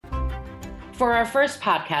For our first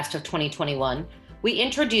podcast of 2021, we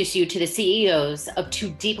introduce you to the CEOs of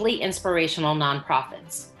two deeply inspirational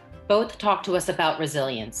nonprofits. Both talk to us about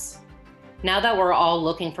resilience. Now that we're all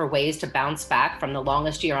looking for ways to bounce back from the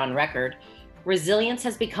longest year on record, resilience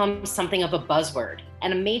has become something of a buzzword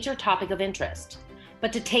and a major topic of interest.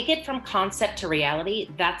 But to take it from concept to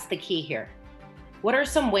reality, that's the key here. What are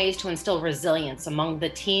some ways to instill resilience among the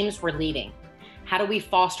teams we're leading? How do we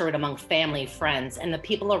foster it among family, friends, and the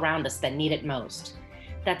people around us that need it most?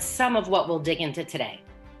 That's some of what we'll dig into today.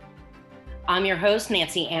 I'm your host,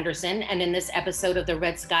 Nancy Anderson, and in this episode of the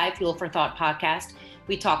Red Sky Fuel for Thought podcast,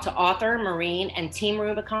 we talk to author, Marine, and Team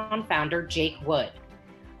Rubicon founder Jake Wood.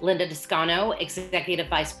 Linda Toscano, Executive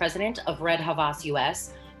Vice President of Red Havas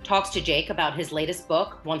US, talks to Jake about his latest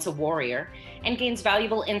book, Once a Warrior, and gains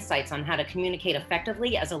valuable insights on how to communicate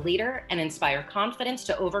effectively as a leader and inspire confidence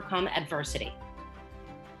to overcome adversity.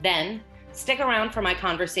 Then, stick around for my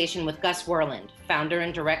conversation with Gus Worland, founder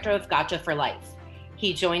and director of Gotcha for Life.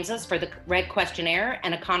 He joins us for the Red Questionnaire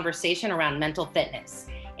and a conversation around mental fitness,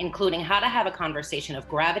 including how to have a conversation of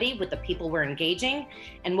gravity with the people we're engaging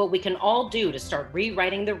and what we can all do to start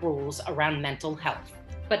rewriting the rules around mental health.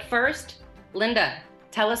 But first, Linda,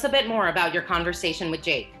 tell us a bit more about your conversation with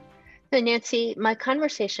Jake. So Nancy, my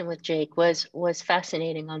conversation with Jake was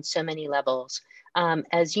fascinating on so many levels.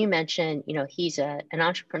 As you mentioned, he's an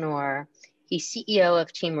entrepreneur. He's CEO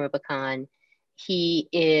of Team Rubicon. He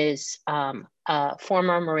is a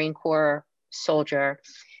former Marine Corps soldier,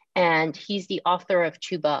 and he's the author of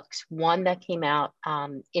two books. One that came out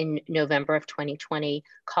in November of 2020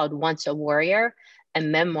 called Once a Warrior, a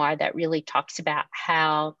memoir that really talks about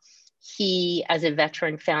how he, as a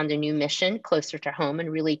veteran, found a new mission closer to home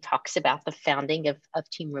and really talks about the founding of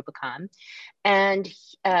Team Rubicon. And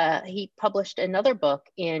he published another book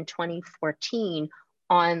in 2014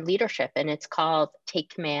 on leadership, and it's called Take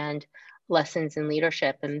Command, Lessons in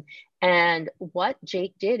Leadership. And what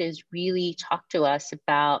Jake did is really talk to us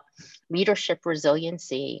about leadership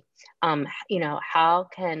resiliency. How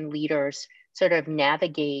can leaders sort of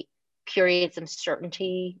navigate periods of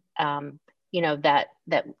uncertainty,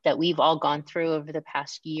 that we've all gone through over the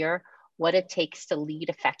past year, what it takes to lead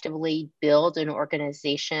effectively, build an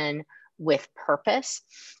organization with purpose,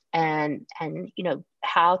 and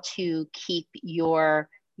how to keep your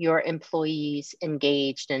employees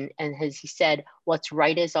engaged. And as he said, what's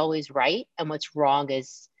right is always right, and what's wrong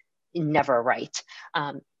is never right.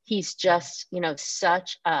 He's just,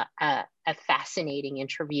 such a fascinating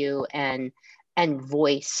interview and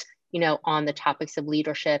voice, on the topics of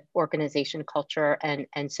leadership, organization culture,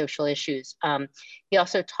 and social issues. He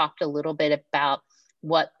also talked a little bit about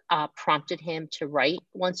what prompted him to write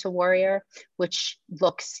Once a Warrior, which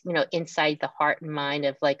looks, inside the heart and mind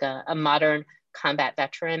of like a modern combat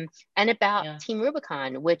veteran, and about Team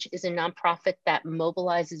Rubicon, which is a nonprofit that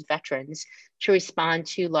mobilizes veterans to respond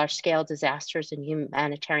to large-scale disasters and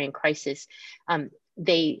humanitarian crisis.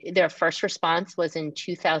 Their first response was in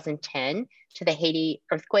 2010 to the Haiti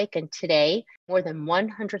earthquake, and today more than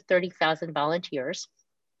 130,000 volunteers,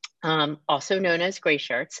 also known as Gray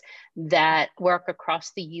Shirts, that work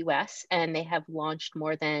across the US, and they have launched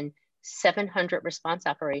more than 700 response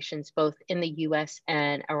operations, both in the US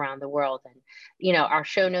and around the world. And, our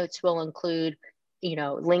show notes will include,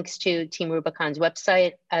 links to Team Rubicon's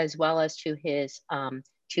website, as well as to his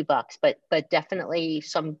two books, but definitely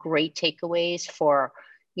some great takeaways for,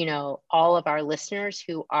 all of our listeners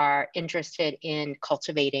who are interested in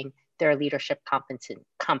cultivating their leadership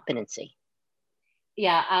competency.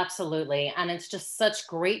 Yeah, absolutely. And it's just such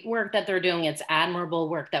great work that they're doing. It's admirable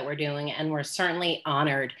work that we're doing. And we're certainly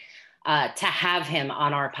honored to have him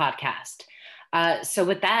on our podcast. So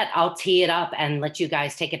with that, I'll tee it up and let you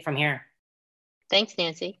guys take it from here. Thanks,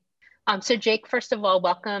 Nancy. So Jake, first of all,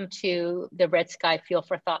 welcome to the Red Sky Fuel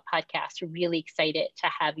for Thought podcast. We're really excited to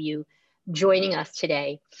have you joining us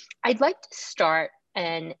today. I'd like to start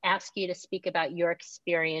and ask you to speak about your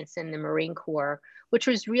experience in the Marine Corps, which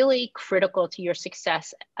was really critical to your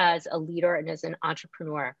success as a leader and as an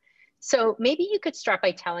entrepreneur. So maybe you could start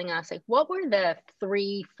by telling us, what were the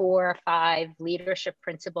 3, 4, 5 leadership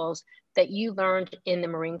principles that you learned in the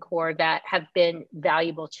Marine Corps that have been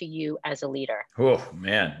valuable to you as a leader? Oh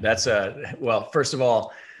man, well, first of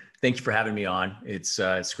all, thank you for having me on. It's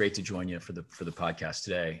great to join you for the podcast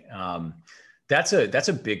today. That's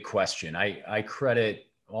a big question. I credit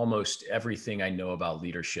almost everything I know about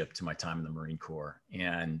leadership to my time in the Marine Corps.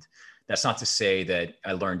 And that's not to say that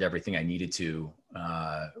I learned everything I needed to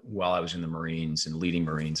while I was in the Marines and leading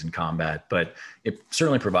Marines in combat, but it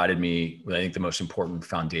certainly provided me with, I think, the most important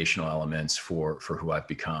foundational elements for who I've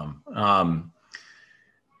become.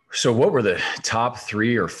 So what were the top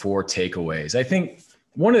 3 or 4 takeaways? I think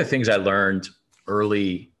one of the things I learned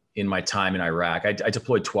early in my time in Iraq, I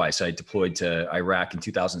deployed twice. I deployed to Iraq in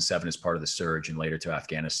 2007 as part of the surge, and later to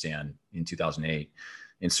Afghanistan in 2008,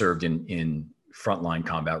 and served in frontline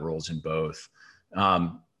combat roles in both.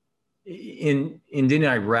 In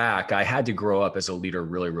Iraq, I had to grow up as a leader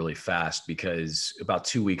really, really fast, because about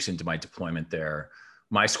 2 weeks into my deployment there,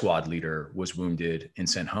 my squad leader was wounded and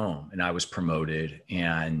sent home, and I was promoted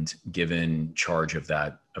and given charge of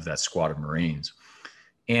that squad of Marines.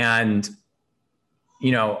 And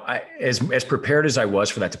as prepared as I was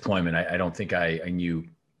for that deployment, I don't think I knew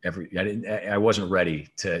I wasn't ready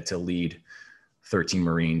to lead 13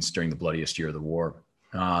 Marines during the bloodiest year of the war.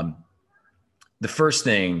 The first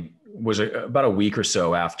thing was about a week or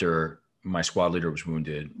so after my squad leader was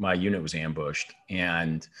wounded, my unit was ambushed,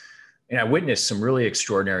 and I witnessed some really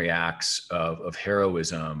extraordinary acts of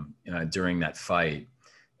heroism during that fight.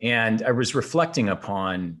 And I was reflecting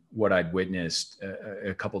upon what I'd witnessed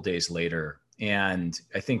a couple of days later. And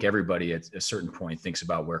I think everybody at a certain point thinks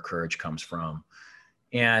about where courage comes from.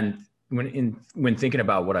 And when thinking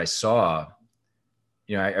about what I saw,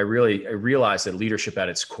 I realized that leadership at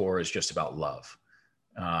its core is just about love.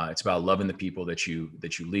 It's about loving the people that you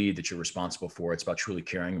lead, that you're responsible for. It's about truly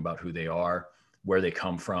caring about who they are, where they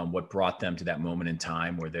come from, what brought them to that moment in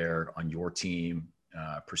time where they're on your team,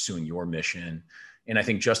 pursuing your mission. And I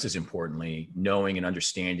think just as importantly, knowing and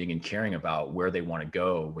understanding and caring about where they want to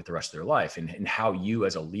go with the rest of their life, and how you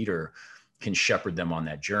as a leader can shepherd them on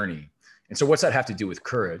that journey. And so what's that have to do with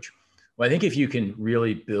courage? Well, I think if you can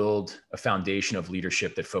really build a foundation of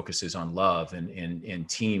leadership that focuses on love and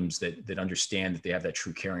teams that understand that they have that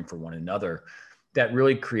true caring for one another, that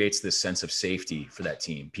really creates this sense of safety for that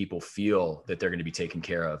team. People feel that they're going to be taken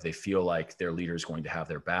care of. They feel like their leader is going to have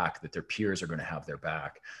their back, that their peers are going to have their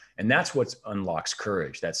back. And that's what unlocks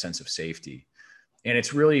courage, that sense of safety. And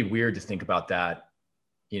it's really weird to think about that,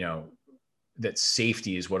 that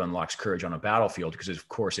safety is what unlocks courage on a battlefield, because of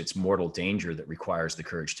course it's mortal danger that requires the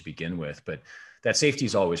courage to begin with, but that safety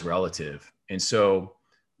is always relative. And so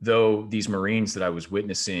though these Marines that I was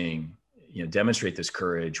witnessing, demonstrate this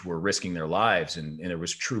courage, were risking their lives, and there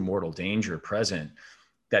was true mortal danger present,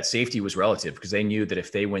 that safety was relative, because they knew that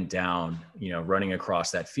if they went down, running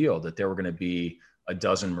across that field, that there were going to be a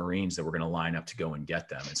dozen Marines that were going to line up to go and get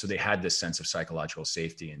them. And so they had this sense of psychological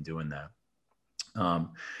safety in doing that.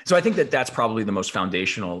 So I think that that's probably the most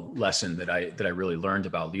foundational lesson that I really learned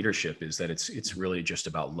about leadership, is that it's really just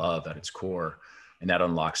about love at its core, and that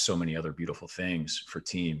unlocks so many other beautiful things for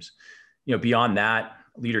teams. Beyond that,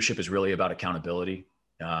 leadership is really about accountability.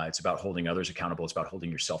 It's about holding others accountable. It's about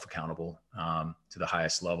holding yourself accountable to the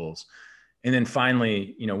highest levels. And then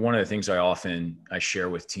finally, one of the things I share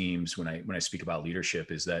with teams when I speak about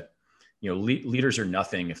leadership is that leaders are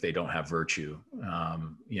nothing if they don't have virtue.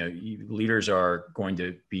 Leaders are going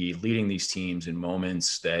to be leading these teams in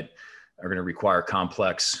moments that are going to require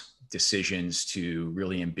complex decisions to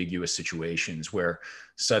really ambiguous situations where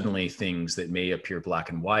suddenly things that may appear black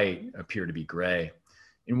and white appear to be gray.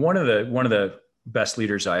 And one of the best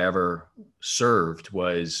leaders I ever served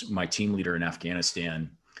was my team leader in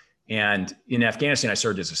Afghanistan. And in Afghanistan, I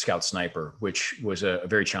served as a scout sniper, which was a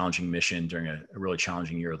very challenging mission during a really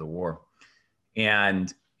challenging year of the war.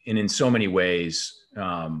 And in so many ways,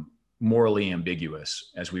 morally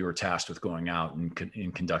ambiguous, as we were tasked with going out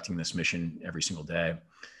and conducting this mission every single day.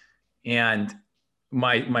 And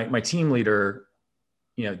my team leader,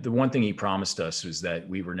 the one thing he promised us was that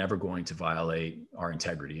we were never going to violate our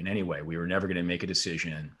integrity in any way. We were never going to make a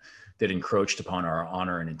decision that encroached upon our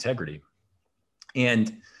honor and integrity.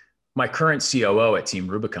 And my current COO at Team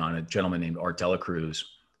Rubicon, a gentleman named Art Delacruz,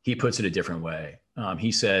 he puts it a different way.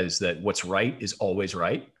 He says that what's right is always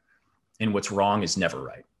right, and what's wrong is never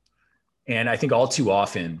right. And I think all too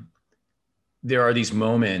often, there are these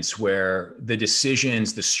moments where the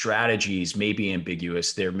decisions, the strategies may be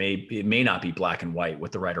ambiguous. It may not be black and white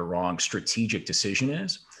what the right or wrong strategic decision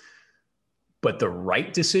is, but the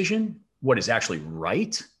right decision, what is actually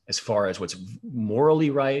right, as far as what's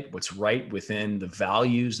morally right, what's right within the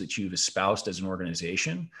values that you've espoused as an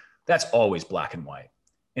organization, that's always black and white.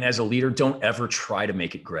 And as a leader, don't ever try to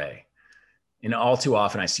make it gray. And all too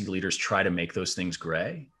often I see leaders try to make those things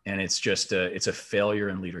gray, and it's a failure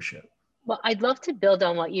in leadership. Well, I'd love to build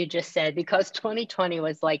on what you just said, because 2020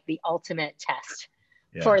 was like the ultimate test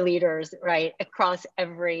for leaders, right? Across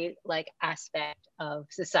every aspect of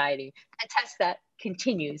society, a test that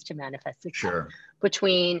continues to manifest itself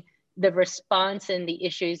between the response and the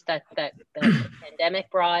issues that the pandemic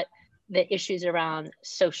brought, the issues around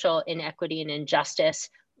social inequity and injustice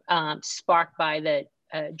sparked by the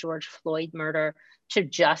George Floyd murder, to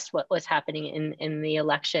just what was happening in the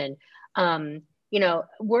election.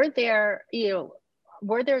 Were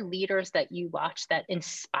there leaders that you watched that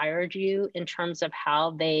inspired you in terms of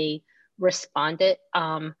how they responded,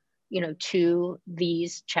 to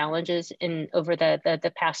these challenges over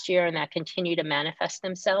the past year, and that continue to manifest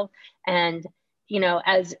themselves? And,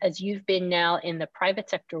 as you've been now in the private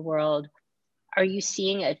sector world, are you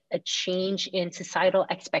seeing a change in societal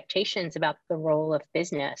expectations about the role of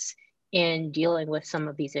business in dealing with some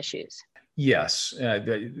of these issues? Yes,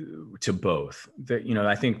 to both.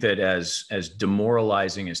 I think that as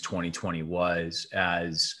demoralizing as 2020 was,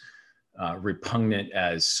 as repugnant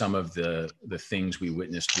as some of the things we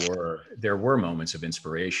witnessed were, there were moments of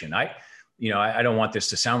inspiration. I don't want this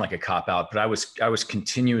to sound like a cop out, but I was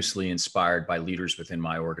continuously inspired by leaders within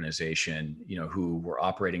my organization, who were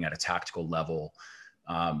operating at a tactical level,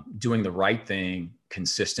 doing the right thing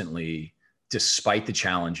consistently, despite the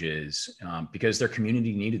challenges, because their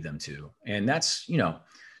community needed them to. And that's,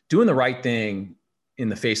 doing the right thing in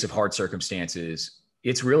the face of hard circumstances.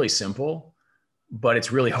 It's really simple, but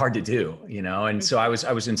it's really hard to do, And so I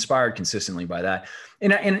was inspired consistently by that.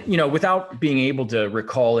 And without being able to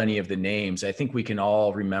recall any of the names, I think we can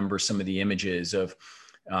all remember some of the images of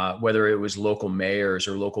whether it was local mayors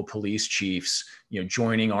or local police chiefs,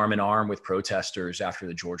 joining arm in arm with protesters after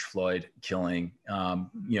the George Floyd killing,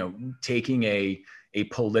 taking a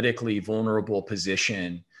politically vulnerable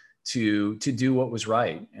position to do what was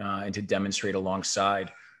right, and to demonstrate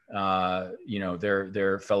alongside,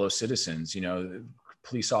 their fellow citizens,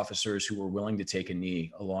 police officers who were willing to take a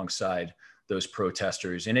knee alongside those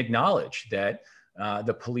protesters and acknowledge that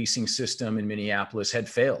the policing system in Minneapolis had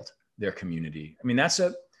failed their community. I mean, that's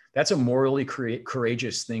a morally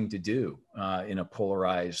courageous thing to do in a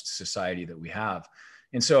polarized society that we have.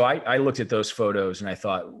 And so I looked at those photos and I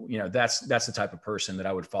thought, that's the type of person that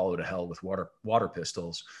I would follow to hell with water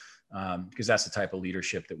pistols, because that's the type of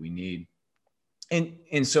leadership that we need.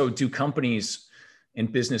 And so do companies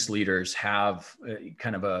and business leaders have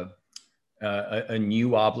kind of a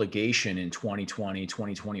new obligation in 2020,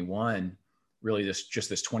 2021, really this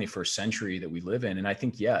 21st century that we live in? And I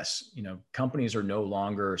think, yes, companies are no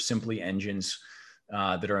longer simply engines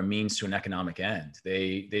that are a means to an economic end.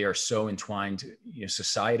 They are so entwined,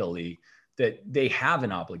 societally, that they have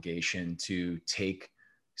an obligation to take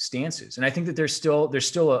stances. And I think that there's still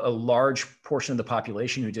a large portion of the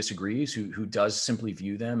population who disagrees, who does simply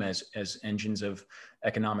view them as engines of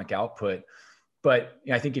economic output. But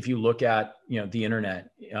I think if you look at the internet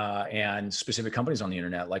and specific companies on the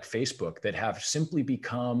internet like Facebook that have simply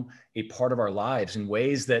become a part of our lives in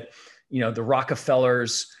ways that the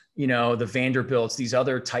Rockefellers, the Vanderbilts, these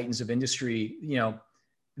other titans of industry,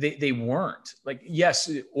 they weren't. Like, yes,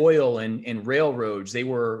 oil and railroads, they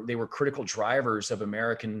were critical drivers of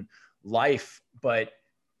American life, but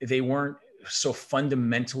they weren't so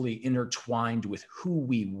fundamentally intertwined with who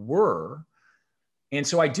we were. And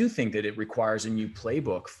so I do think that it requires a new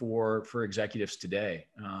playbook for executives today.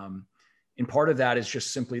 And part of that is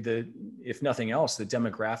just simply if nothing else, the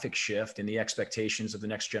demographic shift and the expectations of the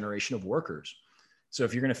next generation of workers. So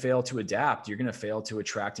if you're going to fail to adapt, you're going to fail to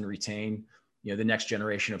attract and retain, the next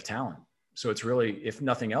generation of talent. So it's really, if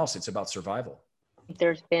nothing else, it's about survival.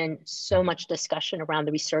 There's been so much discussion around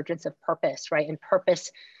the resurgence of purpose, right? And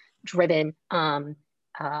purpose-driven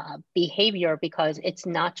behavior, because it's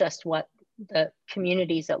not just what the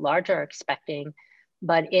communities at large are expecting,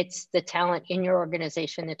 but it's the talent in your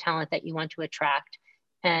organization, the talent that you want to attract.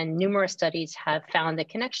 And numerous studies have found the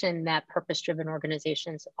connection that purpose-driven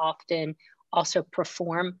organizations often also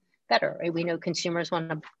perform better. Right? We know consumers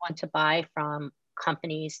want to buy from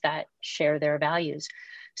companies that share their values.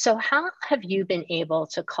 So how have you been able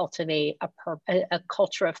to cultivate a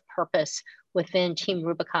culture of purpose within Team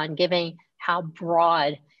Rubicon, given how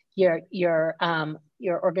broad your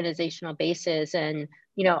organizational base is? And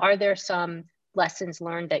are there some lessons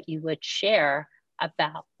learned that you would share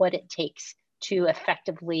about what it takes to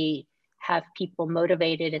effectively have people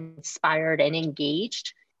motivated, inspired, and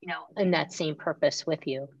engaged, in that same purpose with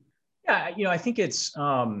you? Yeah, I think it's,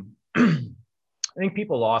 I think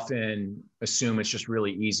people often assume it's just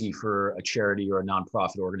really easy for a charity or a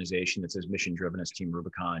nonprofit organization that's as mission driven as Team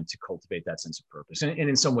Rubicon to cultivate that sense of purpose. And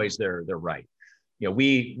in some ways they're right.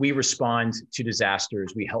 We respond to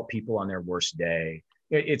disasters. We help people on their worst day.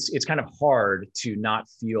 It's kind of hard to not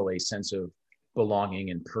feel a sense of belonging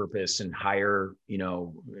and purpose and higher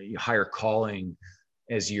calling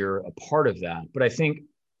as you're a part of that. But I think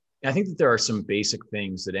that there are some basic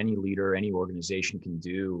things that any leader, any organization can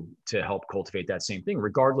do to help cultivate that same thing,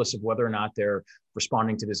 regardless of whether or not they're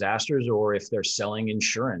responding to disasters or if they're selling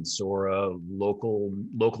insurance or a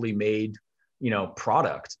locally made,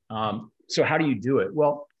 product. So how do you do it?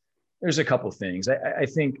 Well, there's a couple of things. I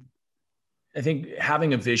think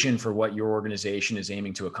having a vision for what your organization is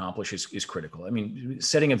aiming to accomplish is critical. I mean,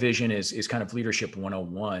 setting a vision is kind of leadership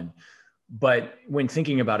 101. But when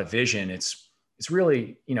thinking about a vision, it's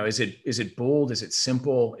really, is it bold? Is it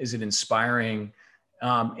simple? Is it inspiring?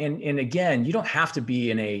 And again, you don't have to be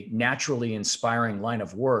in a naturally inspiring line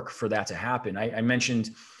of work for that to happen. I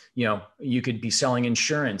mentioned, you could be selling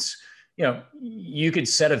insurance. You could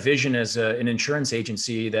set a vision as an insurance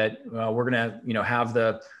agency that we're going to, have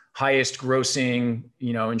the highest grossing,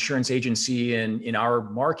 insurance agency in our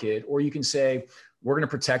market, or you can say, we're going to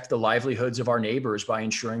protect the livelihoods of our neighbors by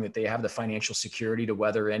ensuring that they have the financial security to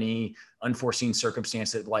weather any unforeseen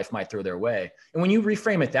circumstance that life might throw their way. And when you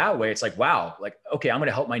reframe it that way, it's like, wow, like, okay, I'm going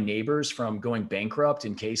to help my neighbors from going bankrupt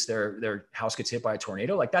in case their house gets hit by a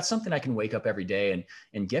tornado. Like, that's something I can wake up every day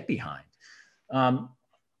and get behind.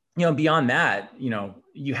 Beyond that,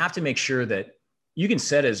 you have to make sure that you can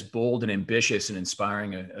set as bold and ambitious and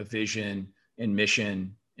inspiring a vision and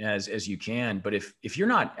mission as you can. But if you're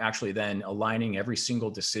not actually then aligning every single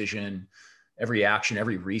decision, every action,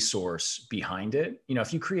 every resource behind it,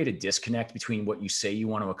 if you create a disconnect between what you say you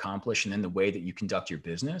want to accomplish and then the way that you conduct your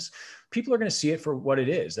business, people are going to see it for what it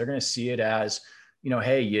is. They're going to see it as,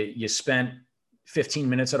 hey, you spent 15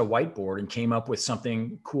 minutes at a whiteboard and came up with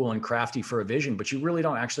something cool and crafty for a vision, but you really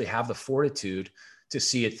don't actually have the fortitude to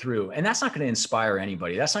see it through. And that's not going to inspire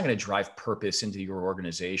anybody. That's not going to drive purpose into your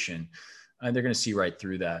organization. And they're going to see right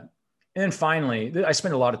through that. And then finally, I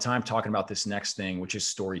spend a lot of time talking about this next thing, which is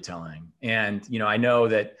storytelling. And, I know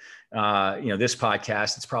that, this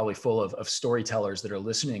podcast, it's probably full of storytellers that are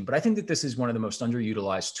listening, but I think that this is one of the most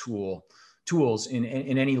underutilized tools in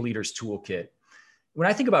any leader's toolkit. When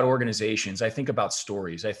I think about organizations, I think about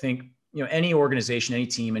stories. I think, any organization, any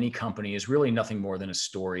team, any company is really nothing more than a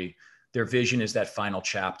story. Their vision is that final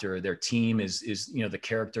chapter. Their team is the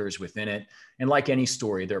characters within it. And like any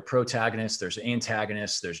story, there are protagonists, there's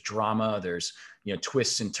antagonists, there's drama, there's,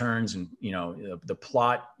 twists and turns, and, the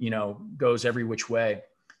plot, goes every which way.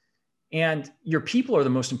 And your people are the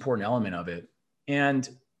most important element of it. And,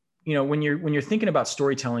 when you're thinking about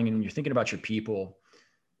storytelling and you're thinking about your people,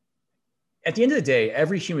 at the end of the day,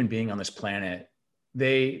 every human being on this planet,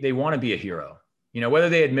 they want to be a hero, whether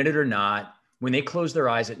they admit it or not. When they close their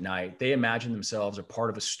eyes at night, they imagine themselves a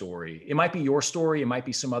part of a story. It might be your story. It might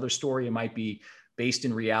be some other story. It might be based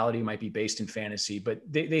in reality. It might be based in fantasy, but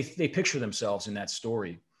they picture themselves in that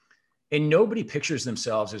story. And nobody pictures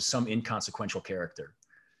themselves as some inconsequential character,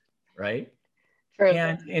 right? True.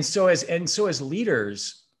 And so as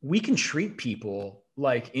leaders, we can treat people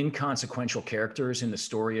like inconsequential characters in the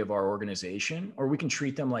story of our organization, or we can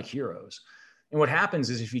treat them like heroes. And what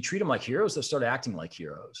happens is if you treat them like heroes, they'll start acting like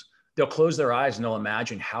heroes. They'll close their eyes and they'll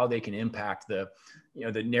imagine how they can impact the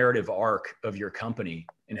narrative arc of your company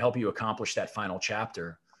and help you accomplish that final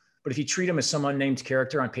chapter. But if you treat them as some unnamed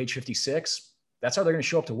character on page 56, that's how they're going to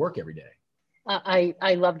show up to work every day.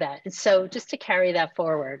 I love that. And so just to carry that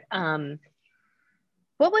forward,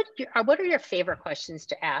 what are your favorite questions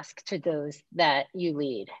to ask to those that you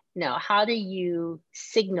lead? How do you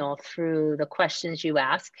signal through the questions you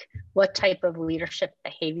ask what type of leadership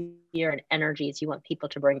behavior and energies you want people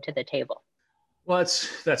to bring to the table? Well,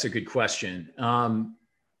 that's a good question.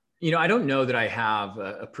 I don't know that I have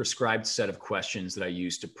a prescribed set of questions that I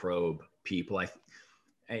use to probe people.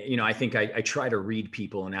 I think I try to read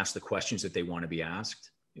people and ask the questions that they want to be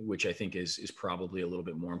asked, which I think is probably a little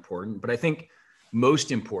bit more important. But I think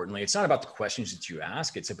most importantly, it's not about the questions that you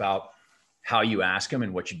ask. It's about how you ask them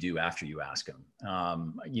and what you do after you ask them.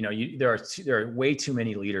 There are way too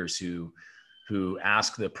many leaders who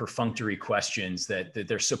ask the perfunctory questions that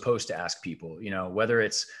they're supposed to ask people, whether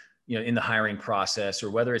it's, in the hiring process or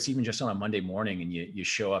whether it's even just on a Monday morning and you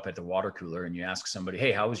show up at the water cooler and you ask somebody,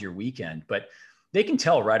 hey, how was your weekend? But they can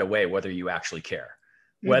tell right away whether you actually care.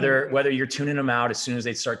 Whether you're tuning them out as soon as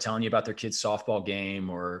they start telling you about their kid's softball game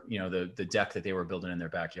or, the deck that they were building in their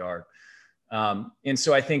backyard. And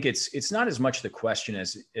so I think it's not as much the question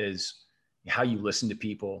as how you listen to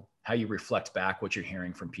people, how you reflect back what you're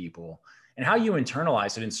hearing from people, and how you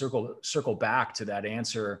internalize it and circle back to that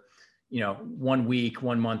answer, 1 week,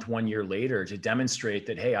 1 month, 1 year later to demonstrate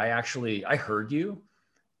that, hey, I heard you.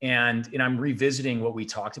 And I'm revisiting what we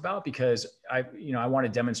talked about because I want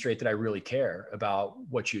to demonstrate that I really care about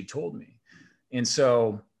what you told me. And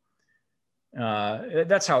so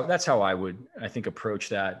that's how I would, I think, approach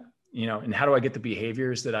that, and how do I get the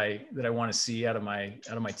behaviors that I want to see out of my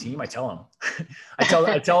team? I tell them,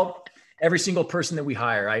 I tell every single person that we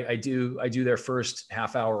hire, I do their first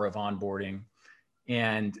half hour of onboarding.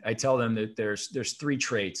 And I tell them that there's 3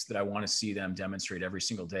 traits that I want to see them demonstrate every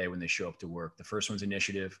single day when they show up to work. The first one's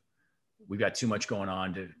initiative. We've got too much going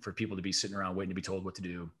on for people to be sitting around waiting to be told what to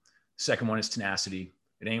do. Second one is tenacity.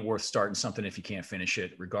 It ain't worth starting something if you can't finish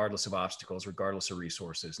it, regardless of obstacles, regardless of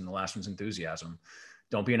resources. And the last one's enthusiasm.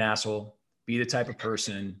 Don't be an asshole. Be the type of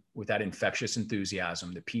person with that infectious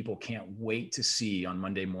enthusiasm that people can't wait to see on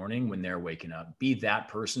Monday morning when they're waking up. Be that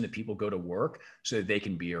person that people go to work so that they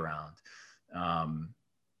can be around.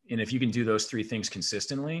 And if you can do those 3 things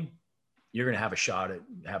consistently, you're going to have a shot at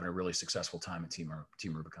having a really successful time at Team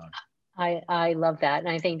Rubicon. I love that. And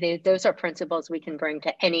I think those are principles we can bring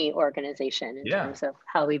to any organization in terms of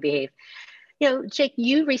how we behave. You know, Jake,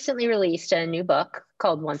 you recently released a new book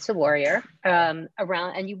called Once a Warrior, and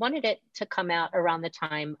you wanted it to come out around the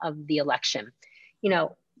time of the election. You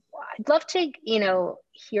know, I'd love to,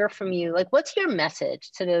 hear from you. Like, what's your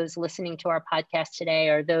message to those listening to our podcast today,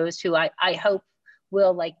 or those who I hope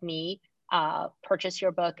will, like me, purchase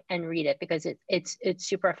your book and read it, because it's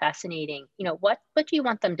super fascinating. You know, what do you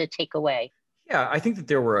want them to take away? Yeah, I think that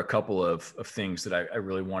there were a couple of things that I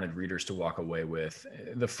really wanted readers to walk away with.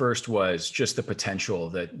 The first was just the potential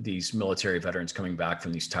that these military veterans coming back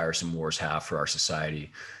from these tiresome wars have for our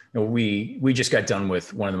society. You know, we just got done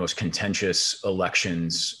with one of the most contentious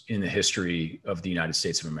elections in the history of the United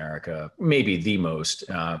States of America, maybe the most.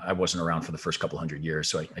 I wasn't around for the first couple hundred years,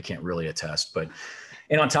 so I can't really attest.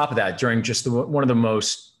 And on top of that, during just one of the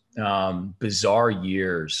most bizarre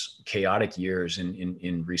years, chaotic years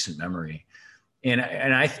in recent memory. And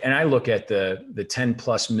I look at the 10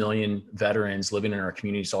 plus million veterans living in our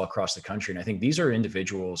communities all across the country. And I think these are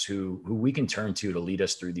individuals who we can turn to lead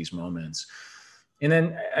us through these moments. And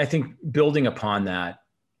then I think building upon that,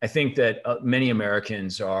 I think that many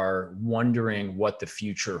Americans are wondering what the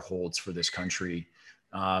future holds for this country,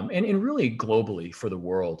 and really globally for the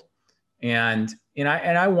world. And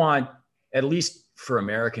I want, at least for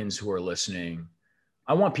Americans who are listening,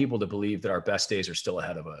 I want people to believe that our best days are still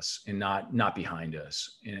ahead of us and not behind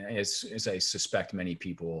us, and as I suspect many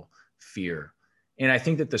people fear. And I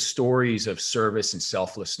think that the stories of service and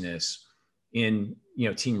selflessness in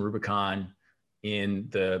Team Rubicon, in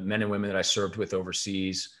the men and women that I served with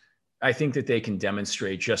overseas, I think that they can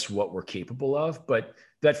demonstrate just what we're capable of. But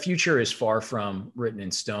that future is far from written in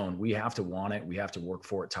stone. We have to want it. We have to work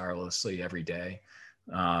for it tirelessly every day.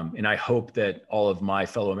 And I hope that all of my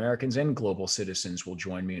fellow Americans and global citizens will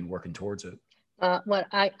join me in working towards it. What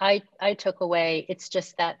I took away, it's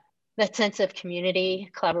just that sense of community,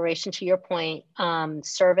 collaboration, to your point,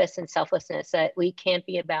 service and selflessness, that we can't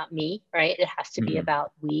be about me, right? It has to be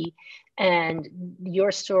about we. And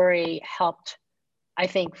your story helped, I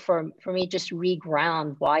think, for me, just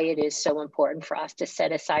reground why it is so important for us to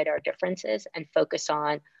set aside our differences and focus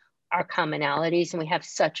on our commonalities. And we have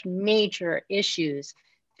such major issues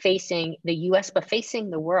facing the US, but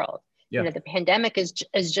facing the world. Yeah. The pandemic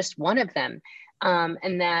is just one of them.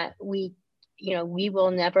 And that we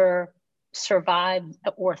will never survive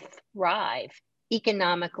or thrive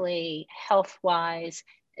economically, health-wise,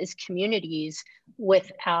 as communities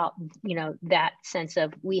without, that sense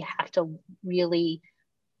of we have to really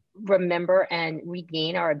remember and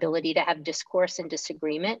regain our ability to have discourse and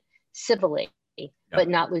disagreement civilly, but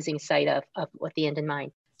not losing sight of what the end in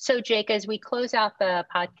mind. So Jake, as we close out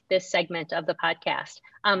this segment of the podcast,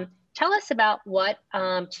 tell us about what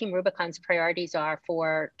Team Rubicon's priorities are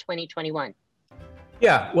for 2021.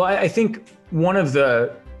 Yeah, well, I think one of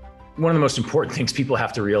the most important things people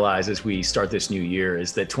have to realize as we start this new year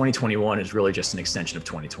is that 2021 is really just an extension of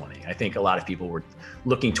 2020. I think a lot of people were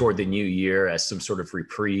looking toward the new year as some sort of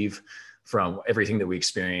reprieve from everything that we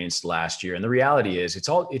experienced last year. And the reality is it's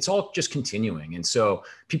all just continuing. And so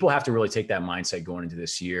people have to really take that mindset going into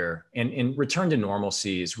this year. And return to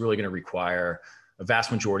normalcy is really going to require a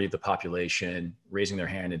vast majority of the population raising their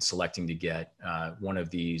hand and selecting to get one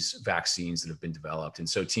of these vaccines that have been developed. And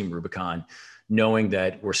so Team Rubicon, knowing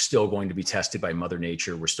that we're still going to be tested by Mother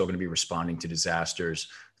Nature, we're still going to be responding to disasters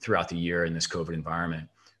throughout the year in this COVID environment.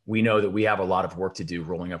 We know that we have a lot of work to do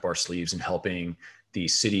rolling up our sleeves and helping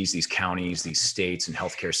these cities, these counties, these states and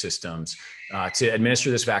healthcare systems to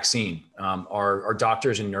administer this vaccine. Our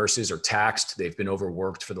doctors and nurses are taxed. They've been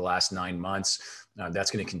overworked for the last 9 months.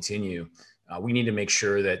 That's going to continue. We need to make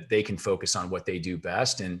sure that they can focus on what they do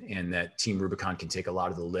best, and that Team Rubicon can take a lot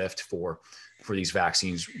of the lift for these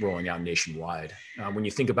vaccines rolling out nationwide. When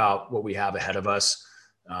you think about what we have ahead of us,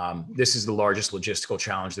 this is the largest logistical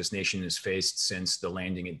challenge this nation has faced since the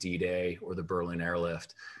landing at D-Day or the Berlin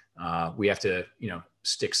airlift. We have to,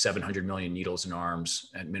 stick 700 million needles in arms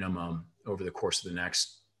at minimum over the course of the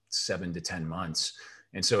next 7 to 10 months.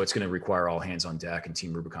 And so it's going to require all hands on deck, and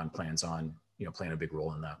Team Rubicon plans on, playing a big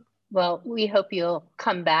role in that. Well, we hope you'll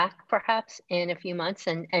come back perhaps in a few months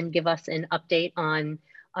and give us an update on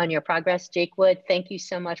your progress. Jake Wood, thank you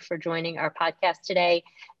so much for joining our podcast today.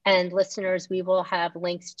 And listeners, we will have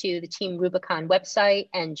links to the Team Rubicon website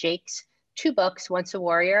and Jake's 2 books, Once a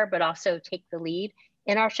Warrior, but also Take the Lead,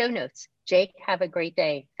 in our show notes. Jake, have a great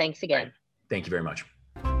day. Thanks again. Thank you very much.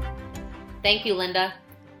 Thank you, Linda.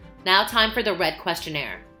 Now time for the Red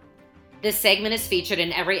Questionnaire. This segment is featured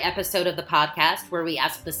in every episode of the podcast, where we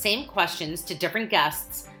ask the same questions to different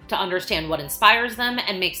guests to understand what inspires them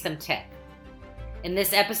and makes them tick. In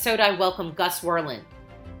this episode, I welcome Gus Worland,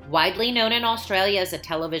 widely known in Australia as a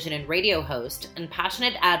television and radio host and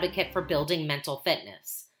passionate advocate for building mental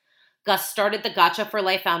fitness. Gus started the Gotcha for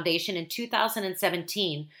Life Foundation in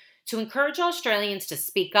 2017 to encourage Australians to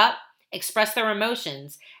speak up, express their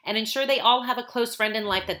emotions, and ensure they all have a close friend in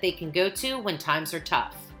life that they can go to when times are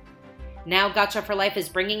tough. Now Gotcha for Life is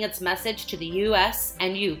bringing its message to the US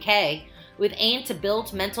and UK with aim to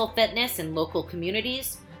build mental fitness in local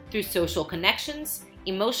communities through social connections,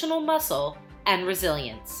 emotional muscle, and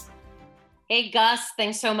resilience. Hey Gus,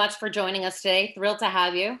 thanks so much for joining us today. Thrilled to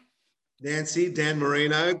have you. Nancy, Dan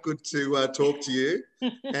Marino, good to talk to you.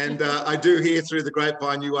 And I do hear through the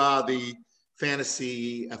grapevine you are the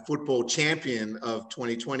fantasy football champion of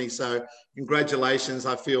 2020. So congratulations.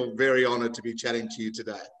 I feel very honored to be chatting to you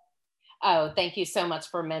today. Oh, thank you so much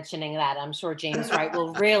for mentioning that. I'm sure James Wright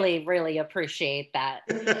will really, really appreciate that.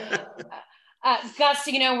 Gus,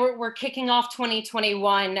 we're kicking off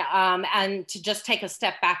 2021, and to just take a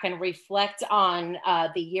step back and reflect on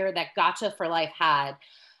the year that Gotcha for Life had.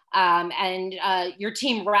 And your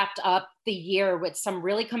team wrapped up the year with some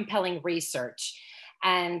really compelling research.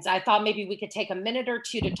 And I thought maybe we could take a minute or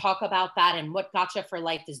two to talk about that and what Gotcha for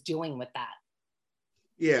Life is doing with that.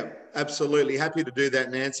 Yeah, absolutely. Happy to do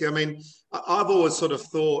that, Nancy. I mean, I've always sort of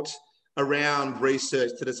thought around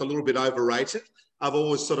research that it's a little bit overrated. I've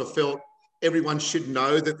always sort of felt everyone should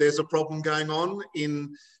know that there's a problem going on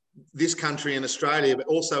in this country in Australia, but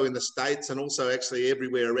also in the States and also actually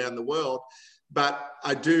everywhere around the world. But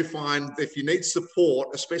I do find if you need support,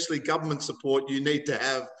 especially government support, you need to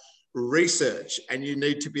have research and you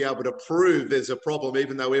need to be able to prove there's a problem,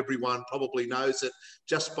 even though everyone probably knows it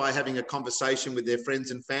just by having a conversation with their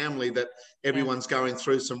friends and family that everyone's going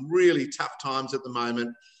through some really tough times at the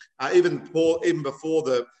moment. Even before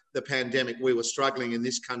the pandemic, we were struggling in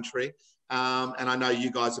this country. And I know you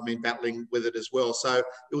guys have been battling with it as well. So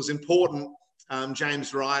it was important.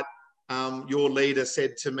 James Wright, your leader,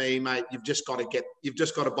 said to me, mate, you've just got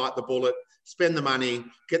to bite the bullet, spend the money,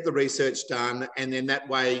 get the research done, and then that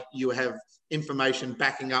way you have information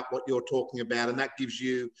backing up what you're talking about, and that gives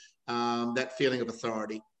you that feeling of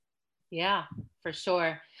authority. Yeah, for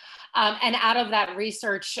sure. And out of that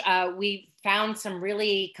research, we found some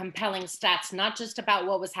really compelling stats, not just about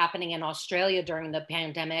what was happening in Australia during the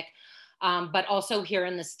pandemic, but also here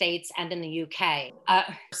in the States and in the UK.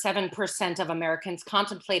 7% of Americans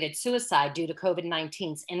contemplated suicide due to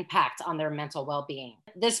COVID-19's impact on their mental well-being.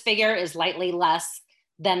 This figure is slightly less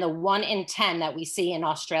than the 1 in 10 that we see in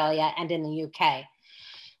Australia and in the UK.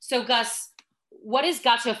 So Gus, what is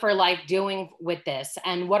Gotcha for Life doing with this?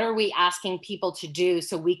 And what are we asking people to do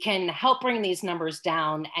so we can help bring these numbers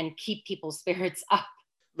down and keep people's spirits up?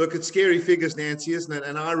 Look, it's scary figures, Nancy, isn't it?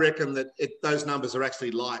 And I reckon that those numbers are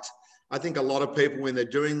actually light. I think a lot of people, when they're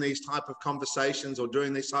doing these type of conversations or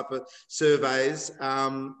doing these type of surveys,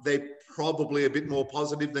 they're probably a bit more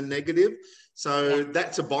positive than negative. So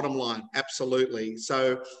that's a bottom line, absolutely.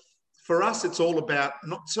 So for us, it's all about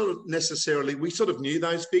not sort of necessarily, we sort of knew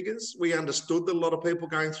those figures. We understood that a lot of people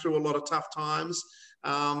going through a lot of tough times.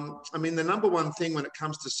 I mean, the number one thing when it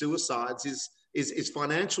comes to suicides is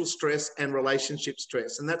financial stress and relationship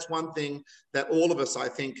stress. And that's one thing that all of us, I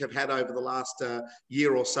think, have had over the last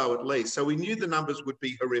year or so at least. So we knew the numbers would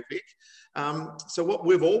be horrific. So what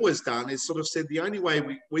we've always done is sort of said the only way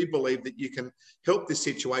we believe that you can help this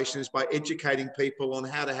situation is by educating people on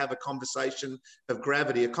how to have a conversation of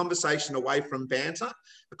gravity, a conversation away from banter,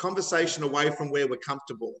 a conversation away from where we're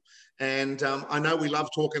comfortable. And I know we love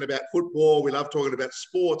talking about football, we love talking about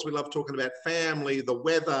sports, we love talking about family, the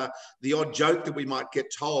weather, the odd joke that we might get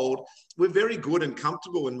told. We're very good and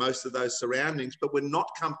comfortable in most of those surroundings, but we're not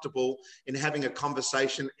comfortable in having a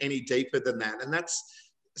conversation any deeper than that. And that's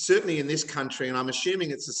certainly in this country, and I'm assuming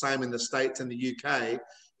it's the same in the States and the UK,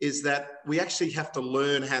 is that we actually have to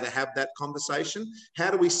learn how to have that conversation. How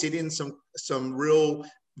do we sit in some real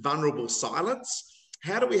vulnerable silence?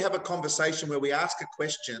 How do we have a conversation where we ask a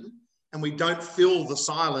question and we don't fill the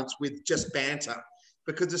silence with just banter?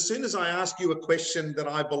 Because as soon as I ask you a question that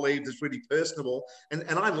I believe is really personable, and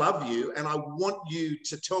I love you and I want you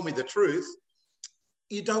to tell me the truth,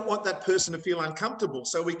 you don't want that person to feel uncomfortable.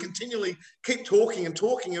 So we continually keep talking and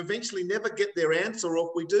talking, eventually never get their answer, or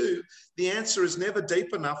if we do, the answer is never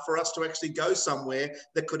deep enough for us to actually go somewhere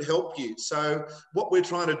that could help you. So what we're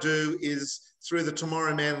trying to do is, through the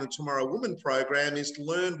Tomorrow Man and the Tomorrow Woman program, is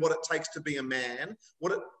learn what it takes to be a man,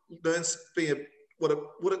 what it learns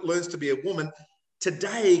to be a woman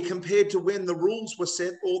today compared to when the rules were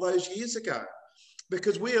set all those years ago.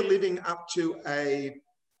 Because we are living up to a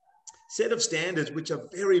set of standards which are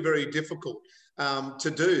very, very difficult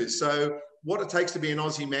to do. So what it takes to be an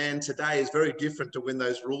Aussie man today is very different to when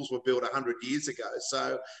those rules were built 100 years ago.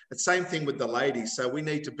 So the same thing with the ladies. So we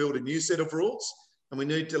need to build a new set of rules, and we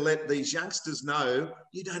need to let these youngsters know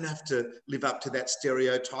you don't have to live up to that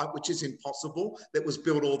stereotype, which is impossible, that was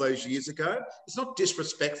built all those years ago. It's not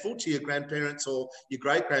disrespectful to your grandparents or your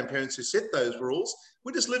great-grandparents who set those rules.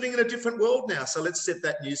 We're just living in a different world now. So let's set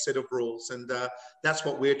that new set of rules. And that's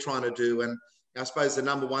what we're trying to do. And I suppose the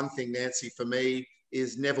number one thing, Nancy, for me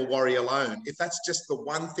is never worry alone. If that's just the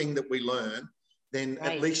one thing that we learn, then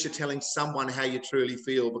right, at least you're telling someone how you truly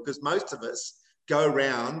feel, because most of us go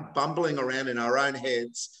around bumbling around in our own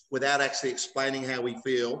heads without actually explaining how we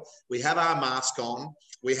feel. We have our mask on,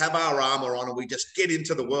 we have our armor on, and we just get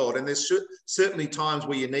into the world. And there's certainly times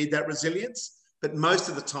where you need that resilience, but most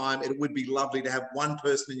of the time it would be lovely to have one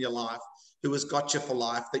person in your life who has got you for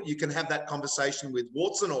life, that you can have that conversation with,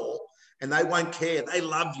 warts and all, and they won't care. They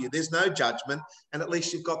love you. There's no judgment. And at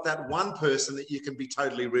least you've got that one person that you can be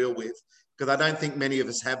totally real with, because I don't think many of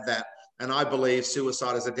us have that. And I believe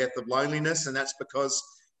suicide is a death of loneliness, and that's because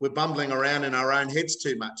we're bumbling around in our own heads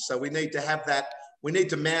too much. So we need to have that. We need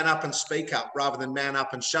to man up and speak up rather than man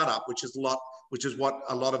up and shut up, which is what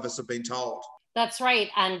a lot of us have been told. That's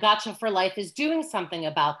right. And Gotcha for Life is doing something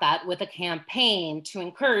about that with a campaign to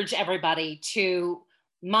encourage everybody to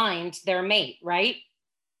mind their mate, right?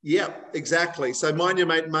 Yeah, exactly. So Mind Your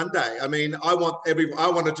Mate Monday. I mean, I want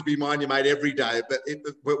it to be Mind Your Mate every day, but it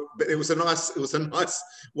was a nice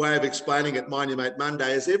way of explaining it. Mind Your Mate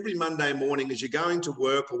Monday is every Monday morning as you're going to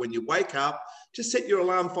work or when you wake up, just set your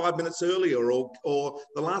alarm 5 minutes earlier, or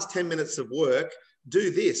the last 10 minutes of work, do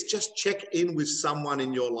this. Just check in with someone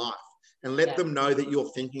in your life and let them know that you're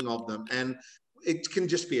thinking of them. And it can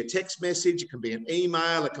just be a text message, it can be an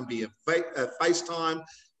email, it can be a FaceTime.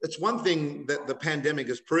 It's one thing that the pandemic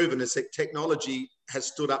has proven is that technology has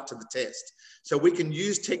stood up to the test. So we can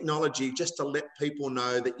use technology just to let people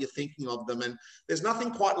know that you're thinking of them. And there's nothing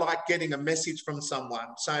quite like getting a message from someone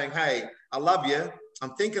saying, hey, I love you.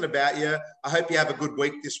 I'm thinking about you. I hope you have a good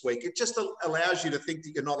week this week. It just allows you to think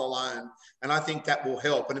that you're not alone. And I think that will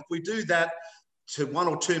help. And if we do that to one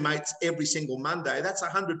or two mates every single Monday, that's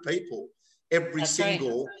 100 people every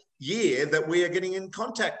single year that we are getting in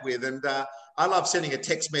contact with. And I love sending a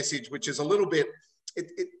text message, which is a little bit,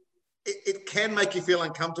 it can make you feel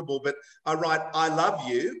uncomfortable, but I write, I love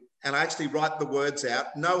you, and I actually write the words out,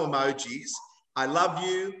 no emojis. I love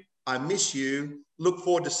you, I miss you, look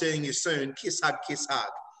forward to seeing you soon, kiss, hug, kiss,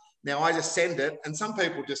 hug. Now I just send it, and some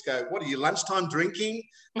people just go, what are you, lunchtime drinking?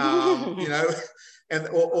 Or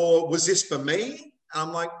was this for me?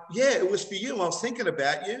 I'm like, yeah, it was for you. I was thinking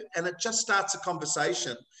about you. And it just starts a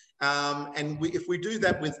conversation. If we do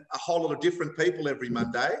that with a whole lot of different people every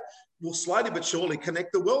Monday, we'll slowly but surely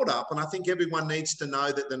connect the world up. And I think everyone needs to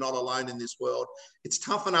know that they're not alone in this world. It's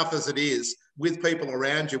tough enough as it is with people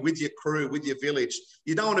around you, with your crew, with your village.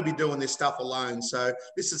 You don't want to be doing this stuff alone. So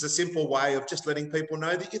this is a simple way of just letting people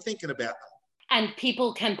know that you're thinking about them. And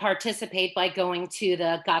people can participate by going to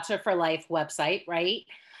the Gotcha for Life website, right?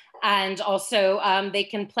 And also they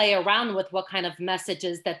can play around with what kind of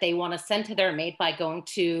messages that they want to send to their mate by going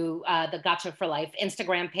to the Gotcha for Life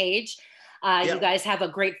Instagram page. You guys have a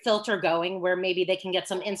great filter going where maybe they can get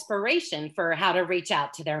some inspiration for how to reach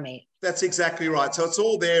out to their mate. That's exactly right. So it's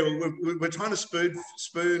all there. We're trying to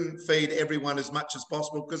spoon feed everyone as much as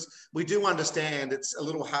possible, because we do understand it's a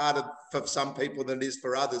little harder for some people than it is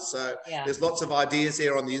for others. So there's lots of ideas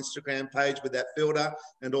there on the Instagram page with that filter,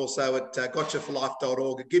 and also at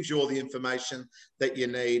gotchaforlife.org. It gives you all the information that you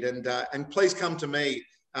need. And please come to me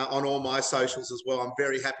on all my socials as well. I'm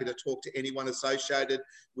very happy to talk to anyone associated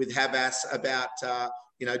with Havas about,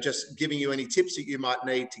 just giving you any tips that you might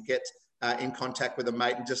need to get in contact with a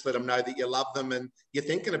mate, and just let them know that you love them and you're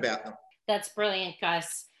thinking about them. That's brilliant,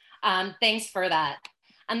 Gus. Thanks for that.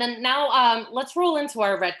 And then now let's roll into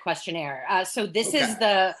our red questionnaire. So this is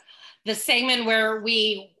the segment where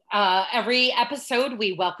we, every episode,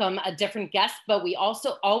 we welcome a different guest, but we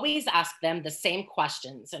also always ask them the same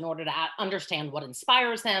questions in order to understand what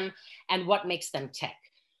inspires them and what makes them tick.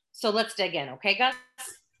 So let's dig in. Okay, Gus?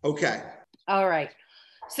 Okay. All right.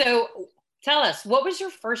 So tell us, what was your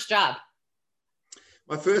first job?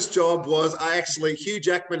 My first job was Hugh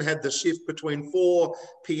Jackman had the shift between 4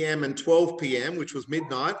 p.m. and 12 p.m., which was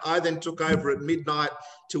midnight. I then took over at midnight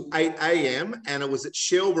to 8 a.m. and it was at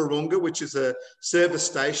Shell Wahroonga, which is a service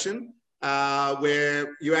station where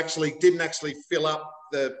you didn't fill up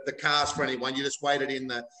the cars for anyone. You just waited in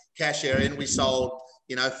the cash area, and we sold,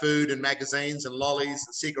 food and magazines and lollies,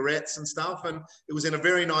 cigarettes and stuff. And it was in a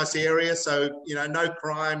very nice area. So, no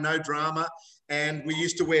crime, no drama. And we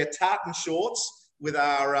used to wear tartan shorts with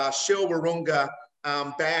our Shell Wahroonga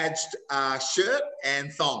badged shirt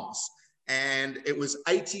and thongs. And it was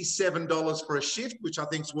 $87 for a shift, which I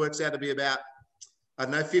think works out to be about, I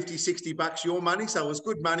don't know, 50, 60 bucks your money. So it was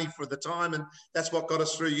good money for the time. And that's what got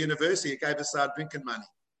us through university. It gave us our drinking money.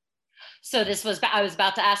 So I was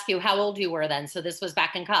about to ask you how old you were then. So this was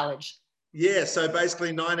back in college. Yeah. So basically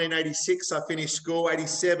 1986, I finished school.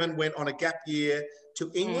 87, went on a gap year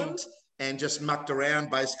to England. And just mucked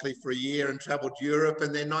around basically for a year and traveled Europe.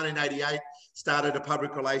 And then 1988 started a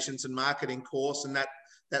public relations and marketing course. And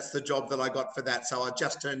that's the job that I got for that. So I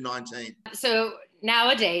just turned 19. So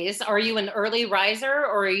nowadays, are you an early riser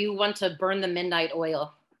or you want to burn the midnight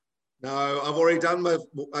oil? No, I've already done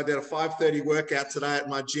I did a 5:30 workout today at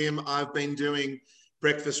my gym. I've been doing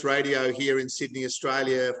breakfast radio here in Sydney,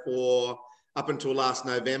 Australia up until last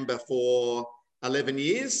November for 11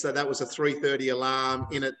 years. So that was a 3:30 alarm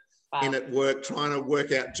in at work, trying to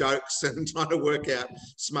work out jokes and trying to work out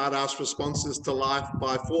smart ass responses to life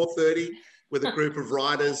by 4:30 with a group of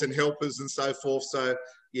writers and helpers and so forth. So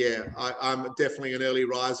yeah, I'm definitely an early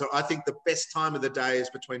riser. I think the best time of the day is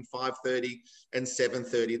between 5:30 and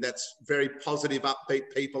 7:30. That's very positive, upbeat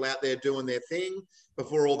people out there doing their thing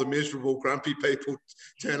before all the miserable, grumpy people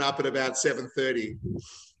turn up at about 7:30.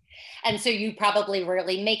 And so you probably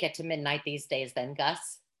rarely make it to midnight these days then,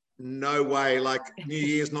 Gus? No way. Like New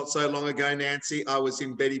Year's not so long ago, Nancy, I was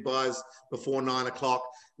in Betty By's before 9 o'clock.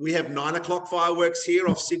 We have 9 o'clock fireworks here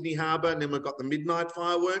off Sydney Harbour, and then we've got the midnight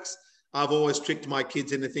fireworks. I've always tricked my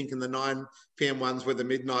kids into thinking the 9 p.m. ones were the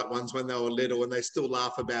midnight ones when they were little, and they still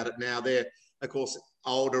laugh about it now. They're, of course,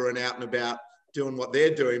 older and out and about doing what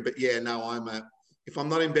they're doing. But yeah, no, if I'm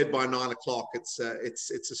not in bed by 9 o'clock, it's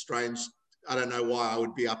a strange, I don't know why I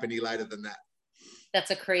would be up any later than that. That's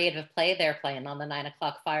a creative play they're playing on the 9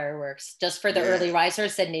 o'clock fireworks. Just for the early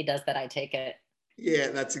risers, Sydney does that, I take it. Yeah,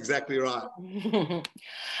 that's exactly right.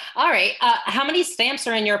 All right. How many stamps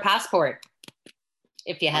are in your passport,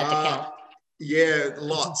 if you had to count? Yeah,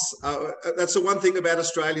 lots. That's the one thing about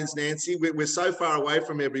Australians, Nancy. We're so far away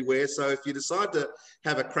from everywhere. So if you decide to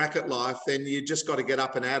have a crack at life, then you just got to get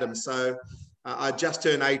up and at 'em. So I just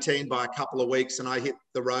turned 18 by a couple of weeks, and I hit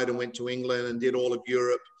the road and went to England and did all of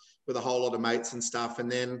Europe with a whole lot of mates and stuff. And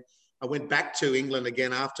then I went back to England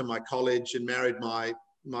again after my college and married my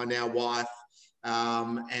now wife.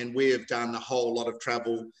 And we have done a whole lot of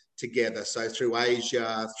travel together. So through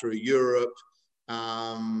Asia, through Europe,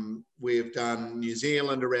 we've done New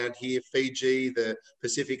Zealand around here, Fiji, the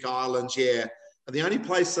Pacific Islands. Yeah. The only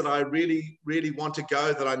place that I really, really want to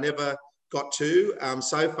go that I never got to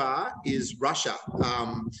so far is Russia.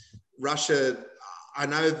 Russia, I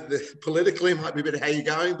know that politically it might be a bit how you're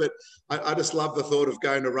going, but I just love the thought of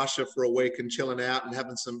going to Russia for a week and chilling out and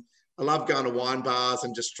having I love going to wine bars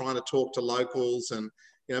and just trying to talk to locals. And,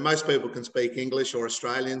 most people can speak English or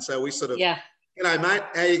Australian. So we sort of, mate,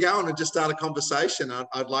 how you going? And just start a conversation.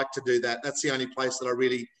 I'd like to do that. That's the only place that I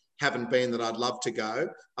really haven't been that I'd love to go.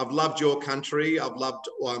 I've loved your country. I've loved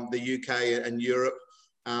the UK and Europe.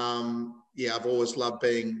 I've always loved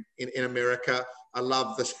being in America. I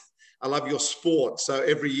love your sport. So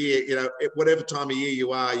every year, whatever time of year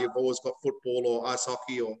you are, you've always got football or ice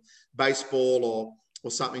hockey or baseball or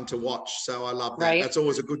something to watch. So I love that. Right. That's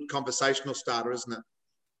always a good conversational starter, isn't it?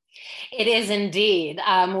 It is indeed.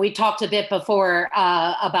 We talked a bit before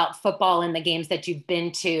about football and the games that you've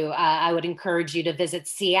been to. I would encourage you to visit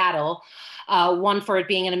Seattle. One, for it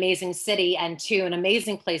being an amazing city, and two, an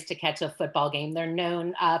amazing place to catch a football game. They're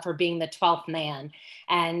known for being the 12th man.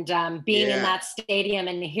 And being in that stadium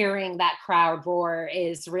and hearing that crowd roar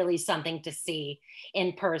is really something to see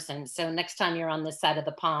in person. So next time you're on this side of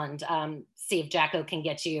the pond, see if Jacko can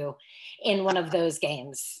get you in one of those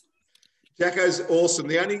games. Jacko's awesome.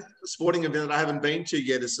 The only sporting event that I haven't been to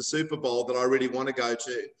yet is the Super Bowl that I really want to go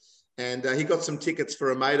to. And he got some tickets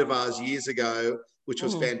for a mate of ours years ago, which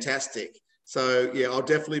was fantastic. So, yeah, I'll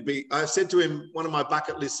definitely I said to him, one of my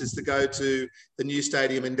bucket lists is to go to the new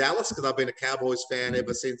stadium in Dallas, because I've been a Cowboys fan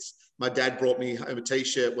ever since my dad brought me home a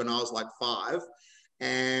T-shirt when I was like 5.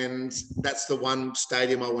 And that's the one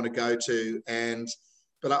stadium I want to go to.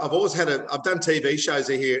 But I've always I've done TV shows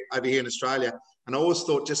over here in Australia. And I always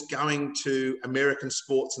thought just going to American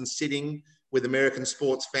sports and sitting with American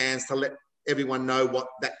sports fans to let everyone know what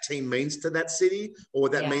that team means to that city or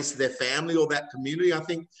what that means to their family or that community. I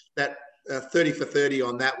think that 30 for 30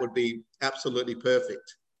 on that would be absolutely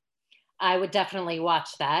perfect. I would definitely watch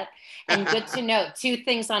that. And good to know, 2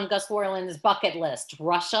 things on Gus Worland's bucket list,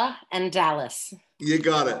 Russia and Dallas. You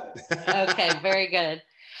got it. Okay, very good.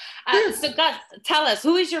 So Gus, tell us,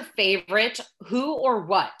 who is your favorite, who or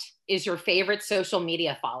what is your favorite social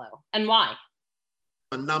media follow and why?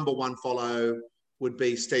 My number one follow would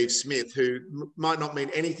be Steve Smith, who might not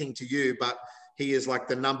mean anything to you, but he is like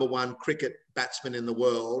the number one cricket batsman in the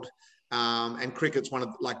world. And cricket's one of,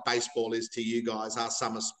 like baseball is to you guys, our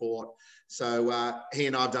summer sport. So he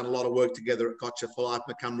and I have done a lot of work together at Gotcha for Life,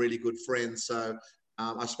 become really good friends. So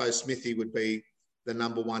I suppose Smithy would be the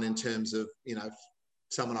number one in terms of, you know,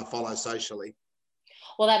 someone I follow socially.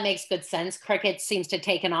 Well, that makes good sense. Cricket seems to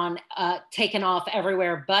taken off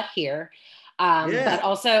everywhere but here. But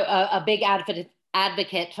also a big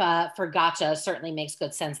advocate for Gotcha certainly makes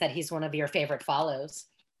good sense that he's one of your favorite follows.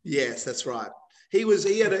 Yes, that's right. He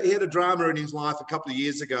had a drama in his life a couple of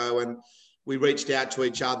years ago, and we reached out to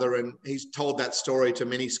each other, and he's told that story to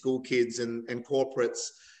many school kids and corporates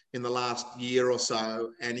in the last year or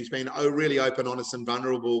so. And he's been really open, honest, and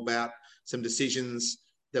vulnerable about some decisions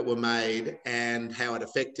that were made and how it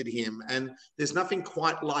affected him. And there's nothing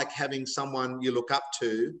quite like having someone you look up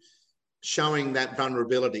to showing that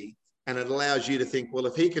vulnerability. And it allows you to think, well,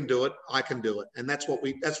 if he can do it, I can do it. And that's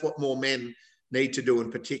what more men need to do in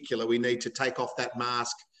particular. We need to take off that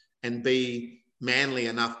mask and be manly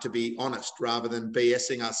enough to be honest rather than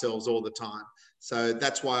BSing ourselves all the time. So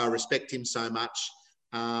that's why I respect him so much.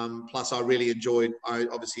 Plus, I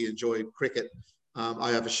obviously enjoyed cricket.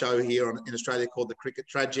 I have a show here in Australia called The Cricket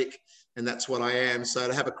Tragic, and that's what I am. So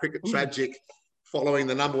to have a cricket tragic following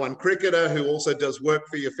the number one cricketer who also does work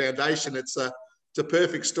for your foundation, it's a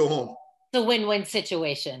perfect storm. It's a win-win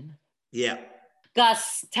situation. Yeah.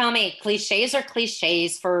 Gus, tell me, cliches are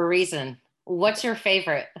cliches for a reason. What's your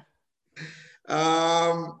favorite?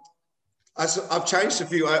 I've changed a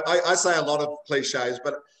few. I say a lot of cliches,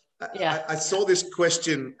 but I saw this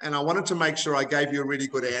question and I wanted to make sure I gave you a really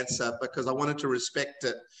good answer because I wanted to respect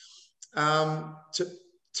it.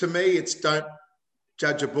 To me, it's don't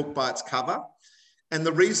judge a book by its cover. And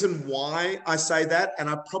the reason why I say that, and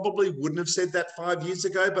I probably wouldn't have said that 5 years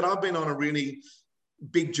ago, but I've been on a really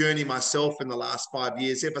big journey myself in the last 5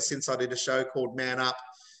 years, ever since I did a show called Man Up,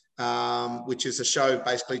 which is a show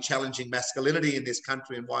basically challenging masculinity in this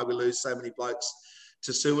country and why we lose so many blokes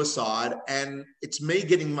to suicide. And it's me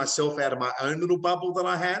getting myself out of my own little bubble that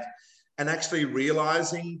I had and actually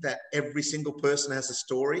realizing that every single person has a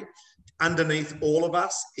story. Underneath all of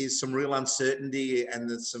us is some real uncertainty and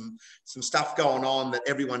there's some stuff going on that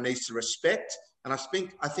everyone needs to respect. And I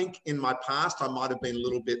think in my past, I might have been a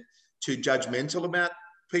little bit too judgmental about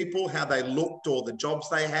people, how they looked or the jobs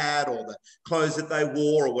they had or the clothes that they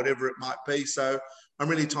wore or whatever it might be. So I'm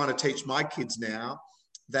really trying to teach my kids now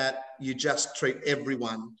that you just treat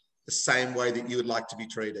everyone the same way that you would like to be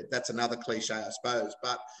treated. That's another cliche, I suppose,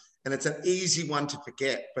 and it's an easy one to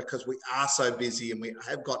forget because we are so busy and we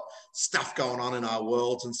have got stuff going on in our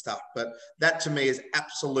worlds and stuff. But that to me is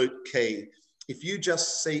absolute key. If you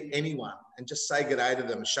just see anyone and just say good day to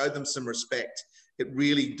them, show them some respect,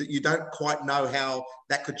 you don't quite know how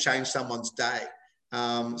that could change someone's day.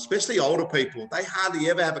 Especially older people, they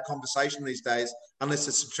hardly ever have a conversation these days unless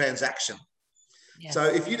it's a transaction. Yeah. So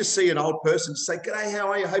if you just see an old person, just say, "G'day, how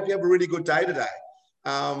are you? Hope you have a really good day today."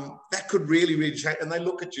 That could really, really change. And they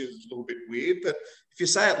look at you a little bit weird, but if you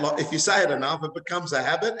say it enough, it becomes a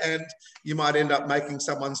habit, and you might end up making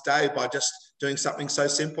someone's day by just doing something so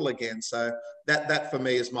simple again. So that for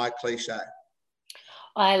me is my cliche.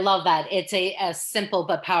 I love that. It's a simple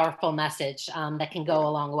but powerful message that can go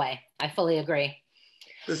a long way. I fully agree.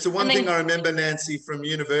 There's the one thing I remember, Nancy, from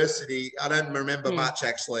university. I don't remember much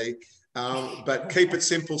actually, but keep it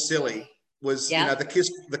simple, silly was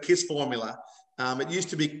the KISS formula. It used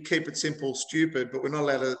to be keep it simple, stupid, but we're not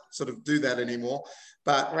allowed to sort of do that anymore.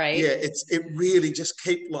 But it really just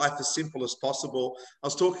keep life as simple as possible. I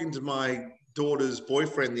was talking to my daughter's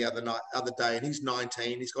boyfriend the other day, and he's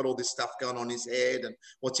 19. He's got all this stuff going on in his head, and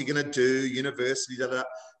what's he going to do? University, da, da.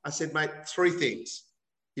 I said, mate, 3 things.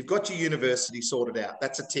 You've got your university sorted out.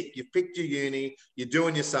 That's a tick. You've picked your uni. You're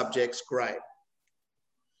doing your subjects. Great.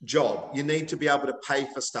 Job. You need to be able to pay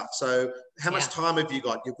for stuff. So how much time have you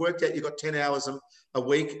got? You've worked out you've got 10 hours a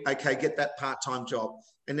week. Okay, get that part-time job.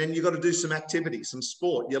 And then you've got to do some activity, some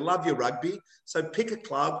sport. You love your rugby, so pick a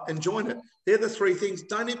club and join it. They're the 3 things.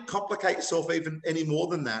 Don't even complicate yourself even any more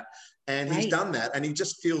than that. And he's done that, and he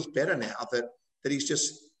just feels better now that he's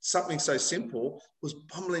just something so simple was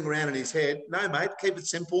bumbling around in his head. No, mate, keep it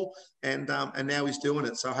simple. And now he's doing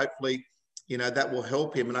it. So hopefully, that will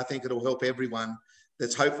help him. And I think it'll help everyone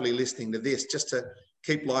that's hopefully listening to this, just to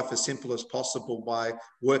keep life as simple as possible by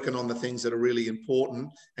working on the things that are really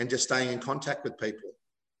important and just staying in contact with people.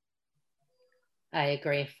 I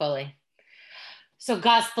agree fully. So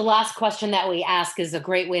Gus, the last question that we ask is a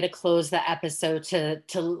great way to close the episode,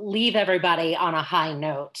 to leave everybody on a high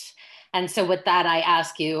note. And so with that, I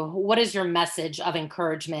ask you, what is your message of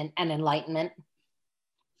encouragement and enlightenment?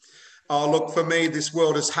 Oh, look, for me, this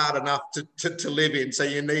world is hard enough to live in. So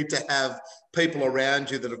you need to have people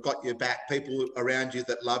around you that have got your back, people around you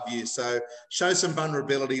that love you. So show some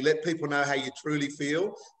vulnerability. Let people know how you truly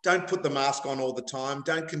feel. Don't put the mask on all the time.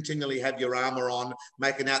 Don't continually have your armor on,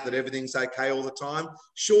 making out that everything's okay all the time.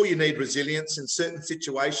 Sure, you need resilience in certain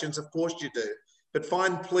situations. Of course you do. But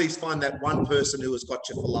please find that one person who has got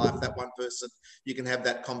you for life, that one person you can have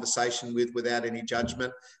that conversation with without any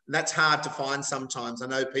judgment. And that's hard to find sometimes. I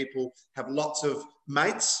know people have lots of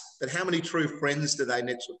mates, but how many true friends do they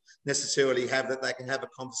necessarily have that they can have a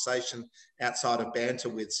conversation outside of banter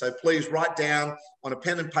with? So please write down on a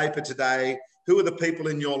pen and paper today, who are the people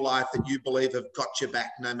in your life that you believe have got your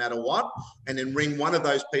back no matter what? And then ring one of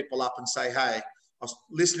those people up and say, hey, I was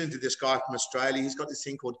listening to this guy from Australia. He's got this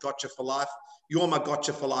thing called Gotcha for Life. You're my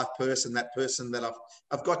Gotcha for Life person, that person that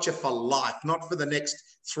I've got you for life, not for the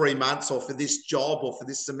next 3 months or for this job or for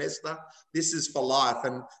this semester. This is for life,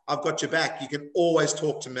 and I've got your back. You can always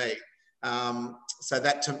talk to me. So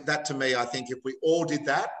that to me, I think if we all did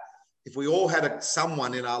that, if we all had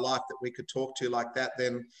someone in our life that we could talk to like that,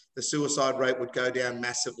 then the suicide rate would go down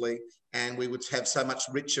massively and we would have so much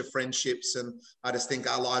richer friendships. And I just think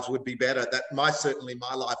our lives would be better. Certainly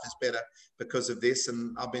my life is better because of this.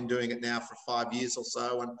 And I've been doing it now for 5 years or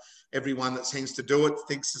so. And everyone that seems to do it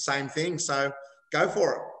thinks the same thing. So go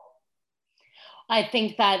for it. I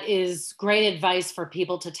think that is great advice for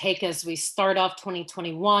people to take as we start off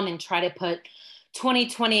 2021 and try to put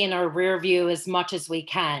 2020 in our rear view as much as we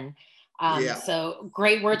can. So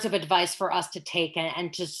great words of advice for us to take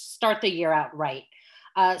and just start the year out right.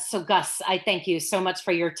 So Gus, I thank you so much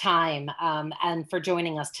for your time and for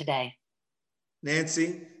joining us today.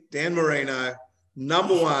 Nancy, Dan Marino,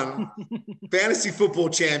 #1 fantasy football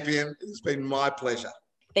champion. It's been my pleasure.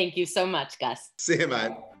 Thank you so much, Gus. See you,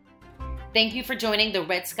 mate. Thank you for joining the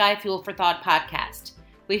Red Sky Fuel for Thought podcast.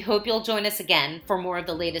 We hope you'll join us again for more of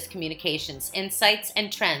the latest communications, insights,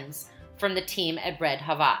 and trends from the team at Red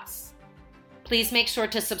Havas. Please make sure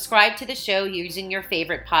to subscribe to the show using your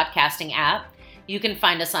favorite podcasting app. You can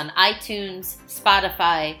find us on iTunes,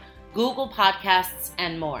 Spotify, Google Podcasts,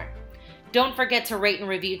 and more. Don't forget to rate and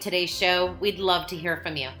review today's show. We'd love to hear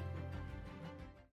from you.